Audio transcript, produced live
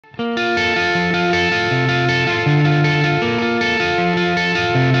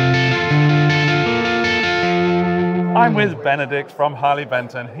I'm with Benedict from Harley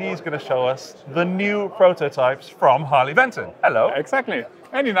Benton. He's going to show us the new prototypes from Harley Benton. Hello. Exactly.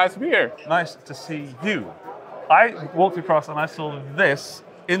 Andy, nice to be here. Nice to see you. I walked across and I saw this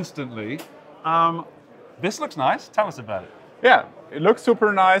instantly. This looks nice. Tell us about it. Yeah, it looks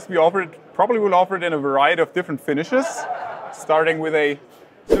super nice. We probably will offer it in a variety of different finishes, starting with a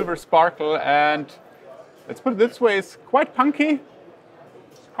silver sparkle, and let's put it this way, it's quite punky.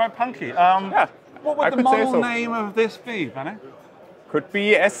 Quite punky. Yeah. What would the model name of this be, Benny? Could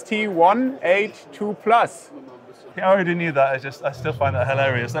be ST182+. I already knew that. I still find that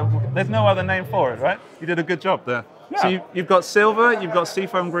hilarious. There's no other name for it, right? You did a good job there. Yeah. So you've got silver, you've got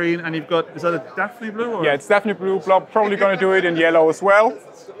seafoam green, and you've got, is that a Daphne blue? Or? Yeah, it's Daphne blue. Probably going to do it in yellow as well.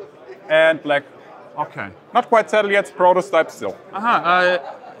 And black. Okay. Not quite settled yet, it's prototype still.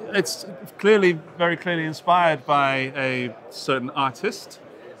 It's clearly, very clearly inspired by a certain artist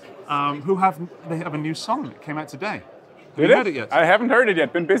they have a new song that came out today. Have you heard it yet? I haven't heard it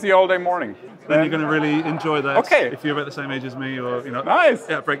yet. Been busy all day morning. Then you're going to really enjoy that. Okay. If you're about the same age as me, or Nice.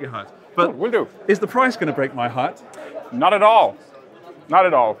 Yeah, break your heart. But cool, will do. Is the price going to break my heart? Not at all. Not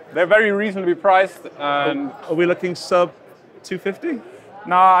at all. They're very reasonably priced. And are we looking sub 250?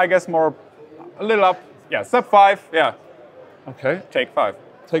 No, I guess more a little up. Yeah, sub 5. Yeah. Okay. Take 5.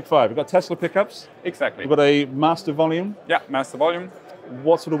 Take 5. We've got Tesla pickups. Exactly. We've got a master volume. Yeah, master volume.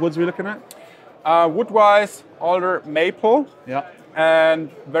 What sort of woods are we looking at? Wood-wise, alder, maple. Yeah.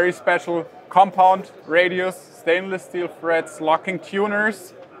 And very special compound radius, stainless steel frets, locking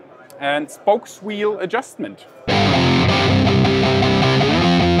tuners, and spokes wheel adjustment.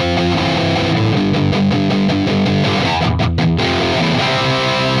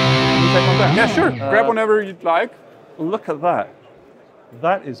 Yeah, sure. Grab whenever you'd like. Look at that.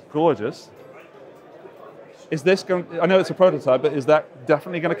 That is gorgeous. Is this going? I know it's a prototype, but is that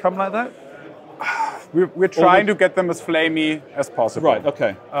definitely going to come like that? We're trying to get them as flamey as possible. Right.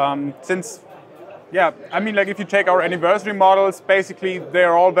 Okay. Yeah, I mean, like if you take our anniversary models, basically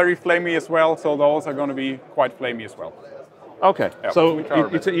they're all very flamey as well. So those are going to be quite flamey as well. Okay. Yeah, so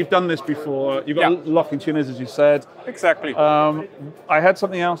you've done this before. You've got locking tuners, as you said. Exactly. I had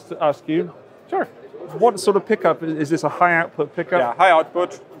something else to ask you. Sure. What sort of pickup? Is this a high output pickup? Yeah, high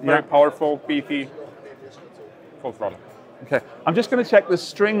output, very powerful, beefy, full throttle. Okay, I'm just going to check the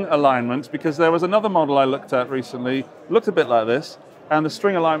string alignment because there was another model I looked at recently, looked a bit like this, and the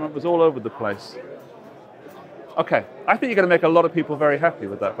string alignment was all over the place. Okay, I think you're going to make a lot of people very happy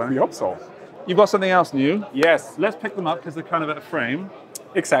with that, Benny. We hope so. You've got something else new? Yes. Let's pick them up because they're kind of at a frame.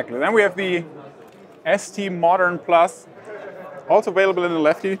 Exactly. Then we have the ST Modern Plus, also available in the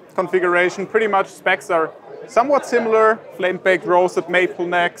lefty configuration. Pretty much specs are somewhat similar. Flame-baked roasted maple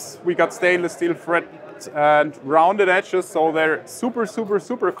necks. We got stainless steel fret and rounded edges, so they're super, super,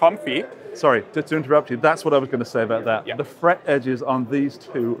 super comfy. Sorry, just to interrupt you, that's what I was going to say about that. Yeah. The fret edges on these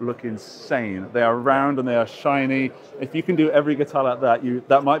two look insane. They are round and they are shiny. If you can do every guitar like that,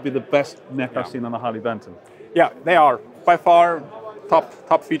 that might be the best neck I've seen on a Harley Benton. Yeah, they are. By far,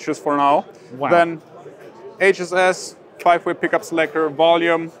 top features for now. Wow. Then HSS, 5-way pickup selector,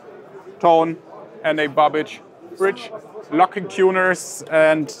 volume, tone, and a Babbage bridge, locking tuners,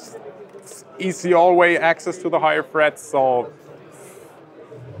 and easy all-way access to the higher frets. So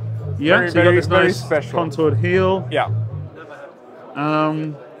yeah, so you got this nice special contoured heel. Yeah.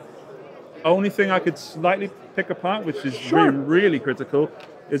 Only thing I could slightly pick apart, which is really critical,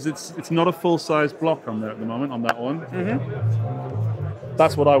 is it's not a full-size block on there at the moment on that one. Mm-hmm.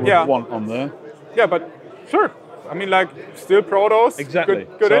 That's what I would want on there. Yeah, but sure. I mean, like still protos. Exactly.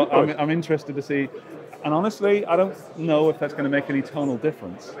 Good so input. I'm interested to see, and honestly, I don't know if that's going to make any tonal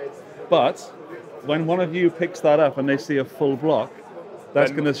difference. But when one of you picks that up and they see a full block,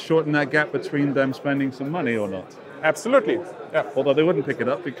 that's going to shorten that gap between them spending some money or not. Absolutely. Yeah. Although they wouldn't pick it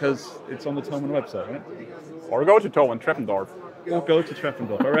up because it's on the Thomann website, right? Or go to Treffendorf. Or go to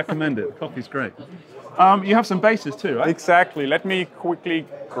Treffendorf. I recommend it. The coffee's great. You have some basses too, right? Exactly. Let me quickly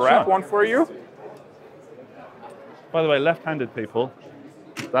grab one for you. By the way, left-handed people,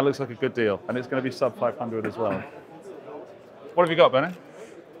 that looks like a good deal. And it's going to be sub 500 as well. What have you got, Benny?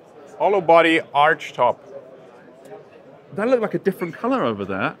 Hollow body arch top. That looked like a different color over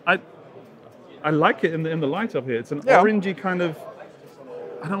there. I like it in the light up here. It's an orangey kind of,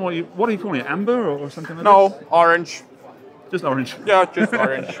 I don't know what are you calling it, amber or something like that? No, orange. Just orange. Yeah, just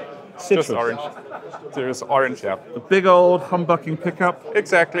orange. Citrus. Just orange. There's orange, yeah. A big old humbucking pickup.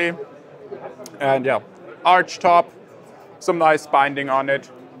 Exactly. And yeah, arch top, some nice binding on it.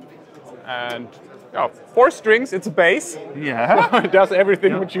 And yeah, 4 strings, it's a bass. Yeah. It does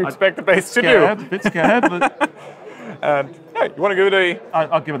everything which you expect a bass to do. A bit scared, but... And yeah, Hey, you want to give it a...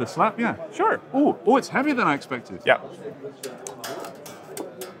 I'll give it a slap, yeah. Sure. Oh, it's heavier than I expected. Yeah.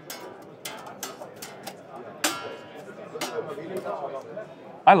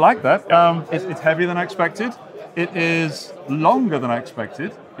 I like that. It's heavier than I expected. It is longer than I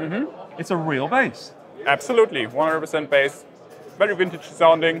expected. It's a real bass. Absolutely, 100% bass. Very vintage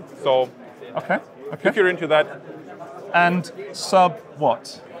sounding, so Okay. if you're into that. And sub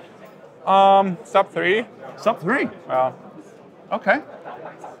what? Sub 3. Sub 3. Yeah. Okay.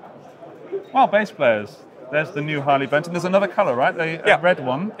 Well, bass players. There's the new Harley Benton. There's another color, right? A red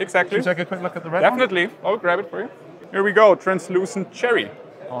one. Exactly. Should we take a quick look at the red one? Definitely. I'll grab it for you. Here we go, translucent cherry.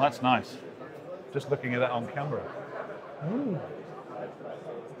 Oh, that's nice. Just looking at that on camera. Ooh.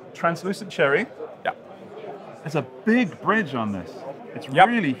 Translucent cherry. Yeah. There's a big bridge on this. It's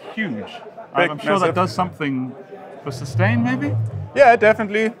really huge. I'm sure that does something for sustain, maybe? Yeah,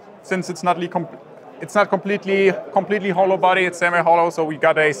 definitely. Since it's not completely hollow body, it's semi-hollow, so we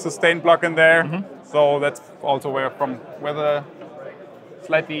got a sustain block in there. So that's also where the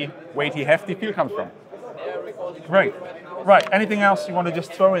slightly weighty, hefty feel comes from. Great. Right, anything else you want to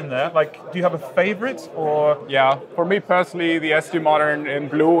just throw in there? Like, do you have a favorite or? Yeah, for me personally, the ST Modern in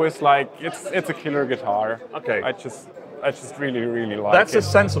blue is like, it's a killer guitar. Okay. I just really, really like That's it. a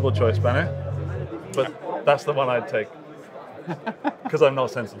sensible choice, Benny. But that's the one I'd take. Because I'm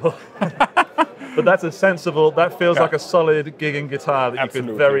not sensible. But that's a sensible, that feels like a solid gigging guitar that you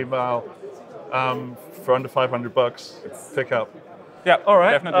could very well, for under $500, pick up. Yeah, all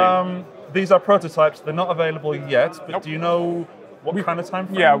right. Definitely. These are prototypes. They're not available yet, but do you know what kind of time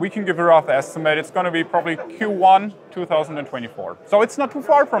frame? Yeah, we can give a rough estimate. It's going to be probably Q1 2024. So it's not too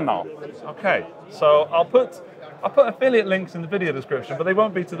far from now. Okay, so I'll put affiliate links in the video description, but they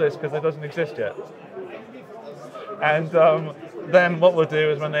won't be to this because it doesn't exist yet. And then what we'll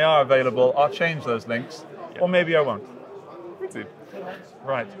do is when they are available, I'll change those links, or maybe I won't. Let's see.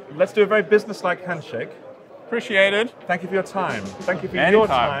 Right, let's do a very business-like handshake. Appreciate it. Thank you for your time. Thank you for your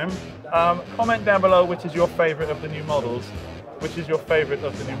time. Comment down below which is your favorite of the new models. Which is your favorite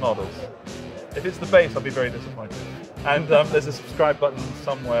of the new models? If it's the bass, I'll be very disappointed. And there's a subscribe button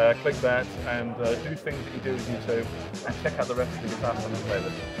somewhere. Click that and do things that you do with YouTube. And check out the rest of the Guitar Summit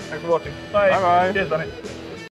playlist. Thanks for watching. Bye. Bye-bye. Cheers, Danny.